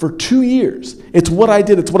coached for 2 years. It's what I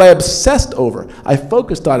did. It's what I obsessed over. I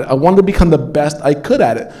focused on it. I wanted to become the best I could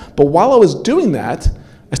at it. But while I was doing that,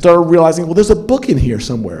 I started realizing, well, there's a book in here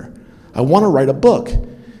somewhere. I want to write a book.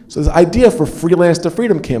 So this idea for Freelance to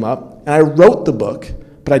Freedom came up, and I wrote the book,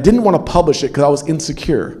 but I didn't want to publish it because I was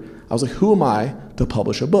insecure. I was like, who am I to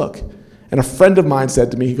publish a book? And a friend of mine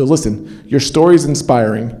said to me, he goes, listen, your story is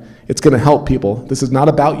inspiring. It's going to help people. This is not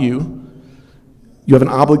about you. You have an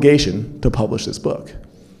obligation to publish this book.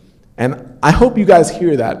 And I hope you guys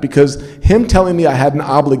hear that, because him telling me I had an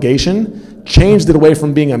obligation changed it away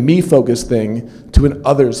from being a me-focused thing to an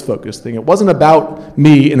others-focused thing. It wasn't about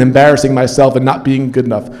me and embarrassing myself and not being good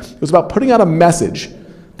enough. It was about putting out a message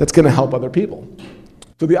that's going to help other people.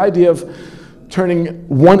 So the idea of turning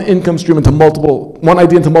one idea into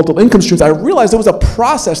multiple income streams, I realized there was a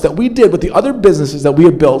process that we did with the other businesses that we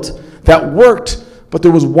had built that worked, but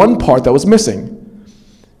there was one part that was missing.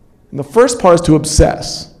 And the first part is to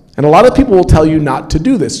obsess. And a lot of people will tell you not to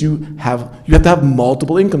do this. You have to have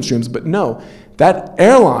multiple income streams. But no, that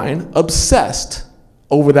airline obsessed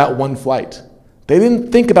over that one flight. They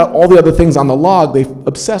didn't think about all the other things on the log. They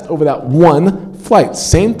obsessed over that one flight.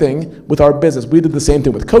 Same thing with our business. We did the same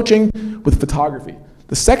thing with coaching, with photography.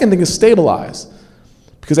 The second thing is stabilize.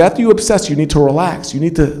 Because after you obsess, you need to relax. You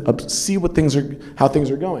need to see how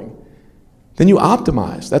things are going. Then you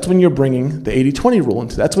optimize. That's when you're bringing the 80-20 rule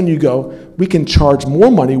into. That's when you go, we can charge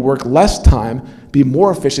more money, work less time, be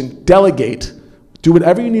more efficient, delegate, do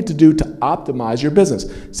whatever you need to do to optimize your business.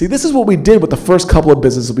 See, this is what we did with the first couple of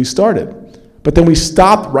businesses we started. But then we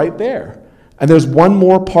stopped right there. And there's one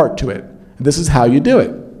more part to it. And this is how you do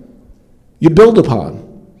it. You build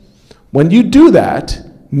upon. When you do that,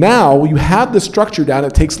 now you have the structure down.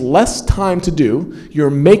 It takes less time to do. You're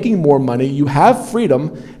making more money. You have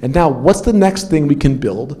freedom. And now what's the next thing we can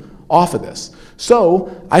build off of this?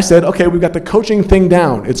 So I said, okay, we've got the coaching thing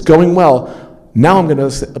down. It's going well. Now I'm going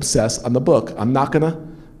to obsess on the book. I'm not going to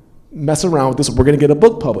mess around with this. We're going to get a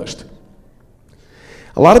book published.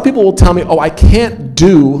 A lot of people will tell me, oh, I can't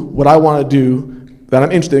do what I want to do that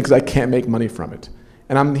I'm interested in because I can't make money from it.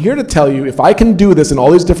 And I'm here to tell you, if I can do this in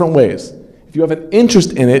all these different ways, if you have an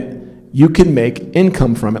interest in it, you can make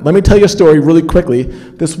income from it. Let me tell you a story really quickly.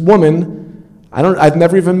 This woman, I've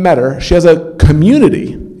never even met her. She has a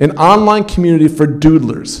community, an online community for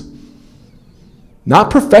doodlers.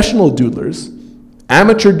 Not professional doodlers,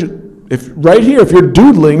 amateur. Right here, if you're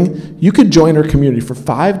doodling, you could join her community for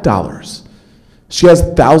 $5. She has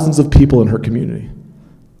thousands of people in her community.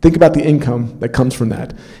 Think about the income that comes from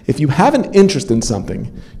that. If you have an interest in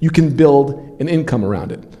something, you can build an income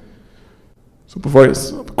around it. So before I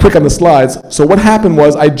quick on the slides, so what happened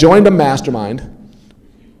was I joined a mastermind,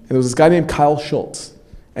 and there was this guy named Kyle Schultz,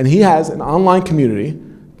 and he has an online community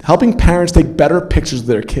helping parents take better pictures of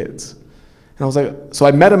their kids. And I was like, so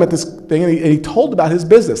I met him at this thing, and he told about his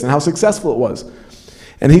business and how successful it was.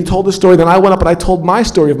 And he told the story, then I went up and I told my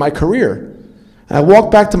story of my career. And I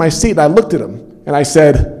walked back to my seat and I looked at him, and I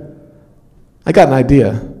said, I got an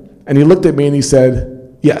idea. And he looked at me and he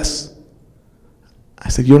said, yes. I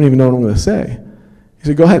said, you don't even know what I'm going to say. He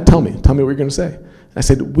said, go ahead, tell me what you're going to say. I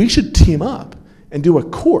said, we should team up and do a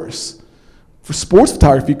course, for sports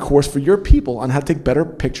photography course for your people on how to take better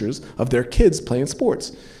pictures of their kids playing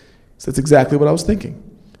sports. So that's exactly what I was thinking.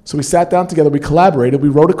 So we sat down together, we collaborated, we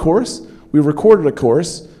wrote a course, we recorded a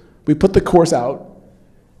course, we put the course out,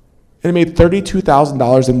 and it made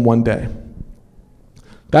 $32,000 in one day.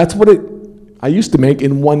 That's what I used to make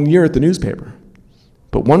in 1 year at the newspaper.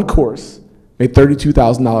 But one course made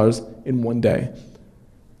 $32,000 in 1 day.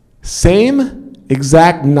 Same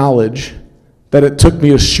exact knowledge that it took me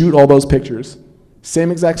to shoot all those pictures.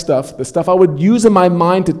 Same exact stuff. The stuff I would use in my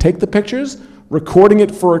mind to take the pictures, recording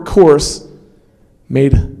it for a course,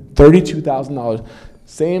 made $32,000.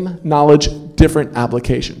 Same knowledge, different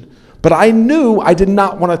application. But I knew I did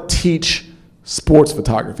not want to teach sports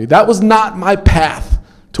photography. That was not my path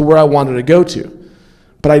to where I wanted to go to.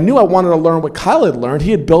 But I knew I wanted to learn what Kyle had learned.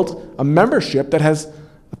 He had built a membership that has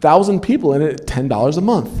 1,000 people in it at $10 a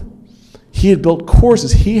month. He had built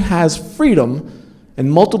courses. He has freedom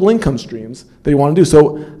and multiple income streams that he wanted to do.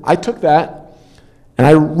 So I took that, and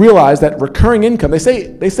I realized that recurring income, they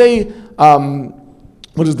say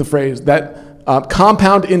what is the phrase? That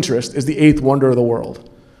compound interest is the 8th wonder of the world.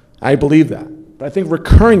 I believe that. But I think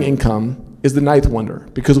recurring income is the 9th wonder.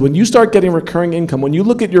 Because when you start getting recurring income, when you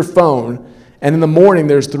look at your phone, and in the morning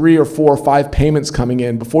there's 3 or 4 or 5 payments coming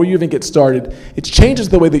in before you even get started, it changes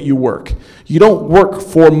the way that you work. You don't work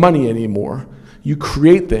for money anymore. You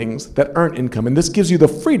create things that earn income, and this gives you the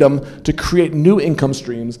freedom to create new income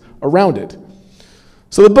streams around it.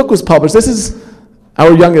 So the book was published. This is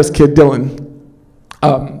our youngest kid, Dylan,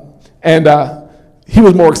 and he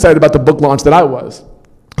was more excited about the book launch than I was.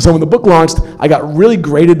 So when the book launched, I got really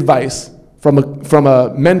great advice from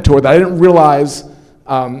a mentor that I didn't realize.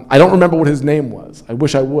 I don't remember what his name was. I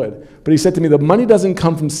wish I would. But he said to me, the money doesn't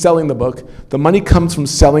come from selling the book. The money comes from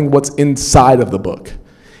selling what's inside of the book.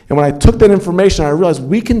 And when I took that information, I realized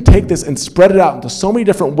we can take this and spread it out into so many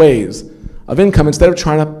different ways of income instead of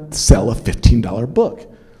trying to sell a $15 book.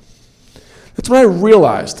 That's when I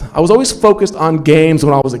realized. I was always focused on games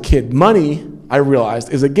when I was a kid. Money, I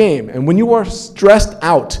realized, is a game. And when you are stressed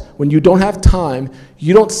out, when you don't have time,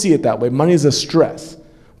 you don't see it that way. Money is a stress.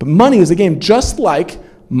 But money is a game, just like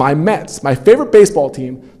my Mets. My favorite baseball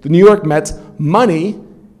team, the New York Mets, money,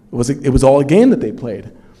 it was all a game that they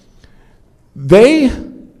played.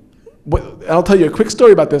 I'll tell you a quick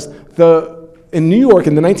story about this. In New York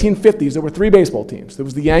in the 1950s, there were 3 baseball teams. There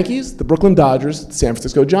was the Yankees, the Brooklyn Dodgers, the San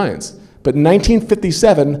Francisco Giants. But in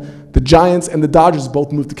 1957, the Giants and the Dodgers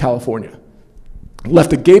both moved to California.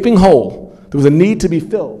 Left a gaping hole. There was a need to be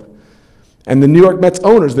filled. And the New York Mets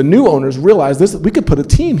owners, the new owners, realized we could put a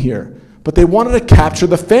team here. But they wanted to capture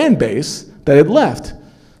the fan base that had left.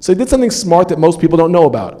 So they did something smart that most people don't know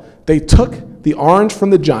about. They took the orange from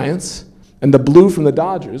the Giants and the blue from the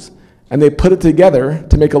Dodgers, and they put it together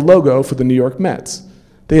to make a logo for the New York Mets.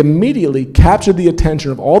 They immediately captured the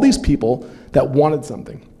attention of all these people that wanted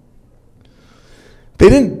something. They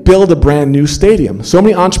didn't build a brand new stadium. So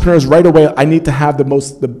many entrepreneurs right away, I need to have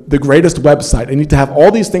the greatest website. I need to have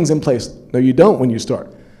all these things in place. No, you don't when you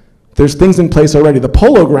start. There's things in place already. The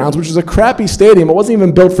Polo Grounds, which is a crappy stadium, it wasn't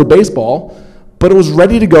even built for baseball, but it was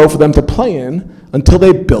ready to go for them to play in until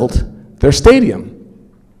they built their stadium.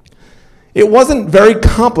 It wasn't very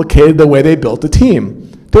complicated the way they built the team.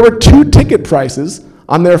 There were 2 ticket prices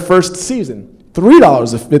on their first season,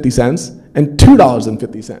 $3.50 and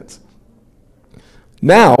 $2.50.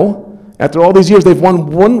 Now, after all these years, they've won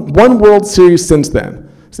one World Series since then.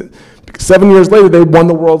 7 years later, they won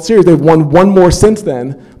the World Series. They've won 1 more since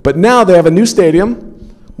then. But now they have a new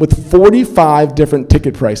stadium with 45 different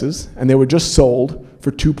ticket prices, and they were just sold for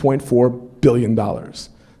 $2.4 billion,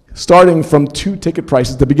 starting from 2 ticket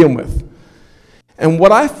prices to begin with. And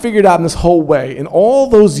what I figured out in this whole way, in all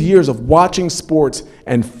those years of watching sports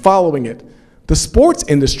and following it, the sports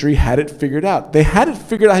industry had it figured out. They had it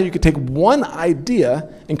figured out how you could take one idea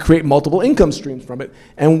and create multiple income streams from it.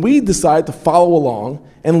 And we decided to follow along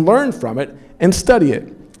and learn from it and study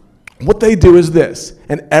it. What they do is this,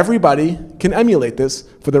 and everybody can emulate this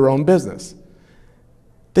for their own business.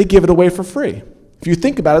 They give it away for free. If you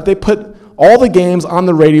think about it, they put all the games on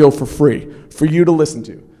the radio for free for you to listen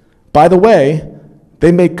to. By the way,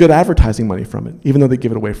 they make good advertising money from it, even though they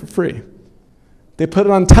give it away for free. They put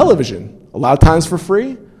it on television, a lot of times for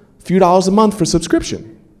free, a few dollars a month for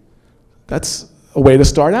subscription. That's a way to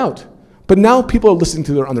start out. But now people are listening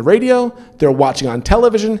to it on the radio, they're watching on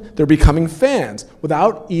television, they're becoming fans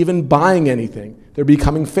without even buying anything. They're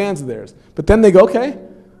becoming fans of theirs. But then they go, okay,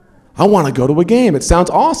 I want to go to a game. It sounds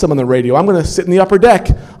awesome on the radio. I'm going to sit in the upper deck.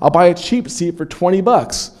 I'll buy a cheap seat for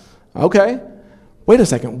 $20. Okay, wait a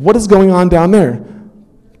second, what is going on down there?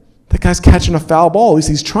 That guy's catching a foul ball. At least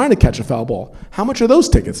he's trying to catch a foul ball. How much are those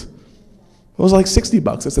tickets? It was like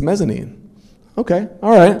 $60. It's a mezzanine. Okay,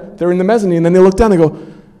 all right. They're in the mezzanine. Then they look down and they go,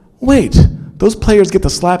 wait, those players get to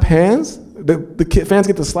slap hands? The fans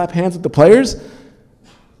get to slap hands with the players?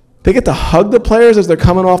 They get to hug the players as they're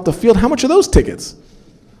coming off the field? How much are those tickets?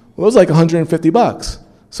 Well, it was like $150.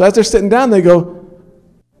 So as they're sitting down, they go,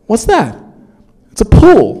 what's that? It's a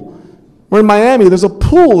pool. We're in Miami. There's a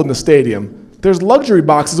pool in the stadium. There's luxury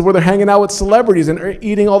boxes where they're hanging out with celebrities and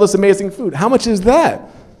eating all this amazing food. How much is that?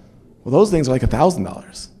 Well, those things are like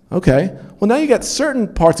 $1,000. Okay. Well, now you got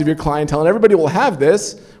certain parts of your clientele, and everybody will have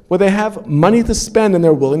this, where they have money to spend and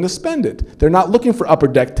they're willing to spend it. They're not looking for upper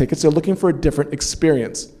deck tickets. They're looking for a different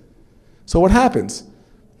experience. So what happens?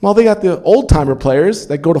 Well, they got the old-timer players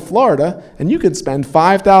that go to Florida, and you can spend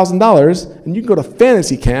 $5,000, and you can go to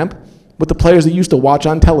fantasy camp with the players that you used to watch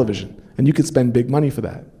on television, and you can spend big money for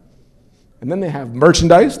that. And then they have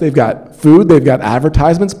merchandise, they've got food, they've got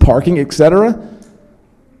advertisements, parking, etc.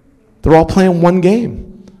 They're all playing one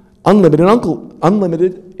game.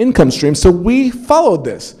 Unlimited income stream. So we followed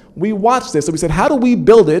this. We watched this, and we said, how do we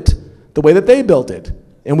build it the way that they built it?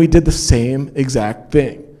 And we did the same exact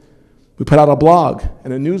thing. We put out a blog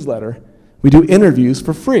and a newsletter. We do interviews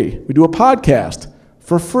for free. We do a podcast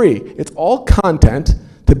for free. It's all content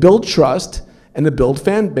to build trust and to build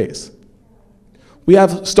fan base. We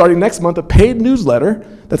have, starting next month, a paid newsletter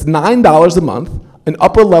that's $9 a month, an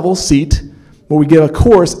upper level seat where we give a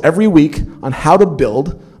course every week on how to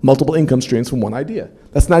build multiple income streams from one idea.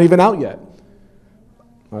 That's not even out yet.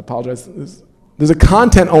 I apologize. There's a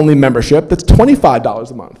content-only membership that's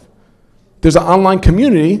 $25 a month. There's an online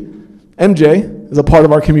community. MJ is a part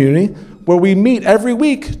of our community where we meet every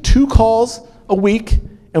week, 2 calls a week,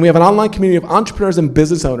 and we have an online community of entrepreneurs and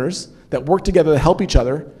business owners that work together to help each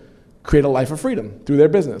other create a life of freedom through their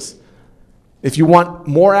business. If you want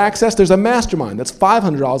more access, there's a mastermind. That's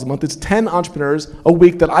 $500 a month. It's 10 entrepreneurs a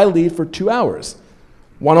week that I lead for 2 hours.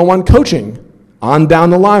 One-on-one coaching. On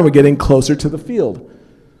down the line, we're getting closer to the field.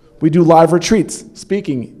 We do live retreats,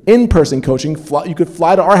 speaking, in-person coaching. You could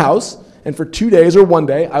fly to our house, and for 2 days or 1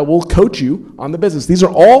 day, I will coach you on the business. These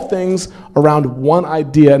are all things around one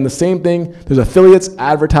idea, and the same thing, there's affiliates,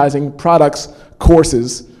 advertising, products,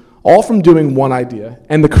 courses, all from doing one idea.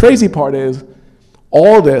 And the crazy part is,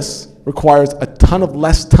 all this requires a ton of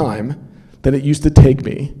less time than it used to take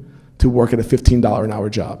me to work at a $15 an hour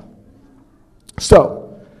job.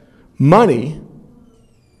 So, money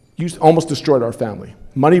almost destroyed our family.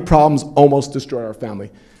 Money problems almost destroyed our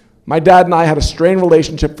family. My dad and I had a strained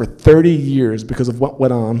relationship for 30 years because of what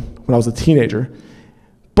went on when I was a teenager.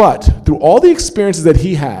 But through all the experiences that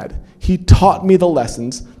he had, he taught me the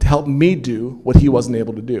lessons to help me do what he wasn't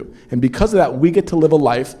able to do. And because of that, we get to live a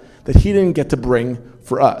life that he didn't get to bring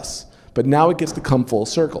for us. But now it gets to come full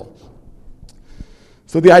circle.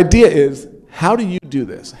 So the idea is, how do you do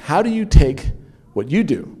this? How do you take what you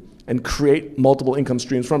do and create multiple income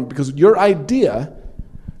streams from it? Because your idea,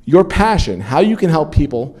 your passion, how you can help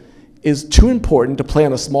people is too important to play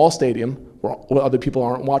on a small stadium where other people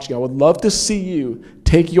aren't watching. I would love to see you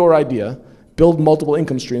take your idea, build multiple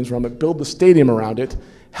income streams from it, build the stadium around it,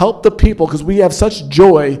 help the people, because we have such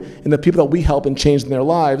joy in the people that we help and change in their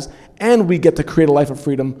lives, and we get to create a life of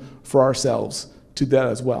freedom for ourselves to that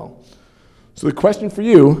as well. So the question for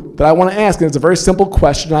you that I want to ask, and it's a very simple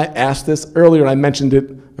question, I asked this earlier and I mentioned it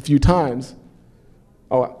a few times.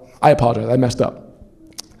 Oh, I apologize, I messed up.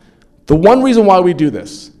 The one reason why we do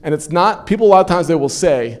this, and it's not, people a lot of times they will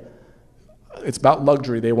say, it's about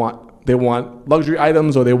luxury, they want luxury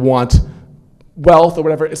items or they want wealth or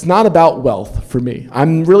whatever. It's not about wealth for me.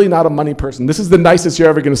 I'm really not a money person. This is the nicest you're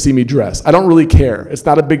ever going to see me dress. I don't really care. It's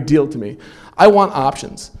not a big deal to me. I want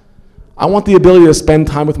options. I want the ability to spend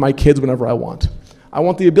time with my kids whenever I want. I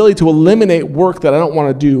want the ability to eliminate work that I don't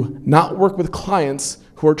want to do, not work with clients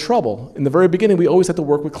who are trouble. In the very beginning, we always had to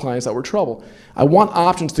work with clients that were trouble. I want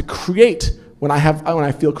options to create when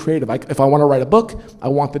I feel creative. If I want to write a book, I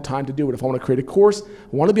want the time to do it. If I want to create a course,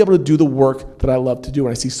 I want to be able to do the work that I love to do,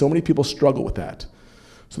 and I see so many people struggle with that.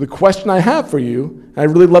 So the question I have for you, and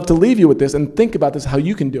I'd really love to leave you with this, and think about this, how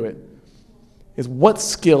you can do it, is what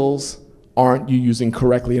skills aren't you using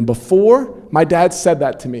correctly? And before my dad said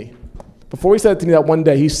that to me, before he said it to me that one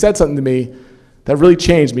day, he said something to me that really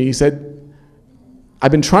changed me. He said,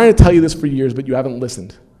 I've been trying to tell you this for years, but you haven't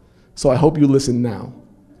listened. So I hope you listen now.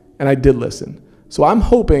 And I did listen. So I'm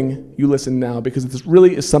hoping you listen now, because this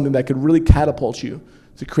really is something that could really catapult you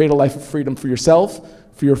to create a life of freedom for yourself,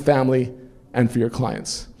 for your family, and for your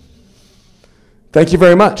clients. Thank you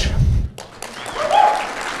very much.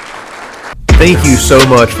 Thank you so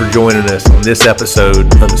much for joining us on this episode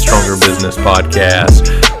of the Stronger Business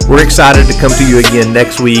Podcast. We're excited to come to you again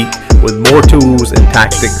next week with more tools and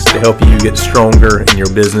tactics to help you get stronger in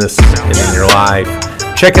your business and in your life.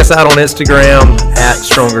 Check us out on Instagram at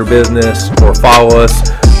Stronger Business, or follow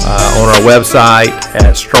us on our website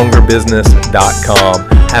at strongerbusiness.com.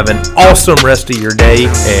 Have an awesome rest of your day,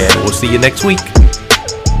 and we'll see you next week.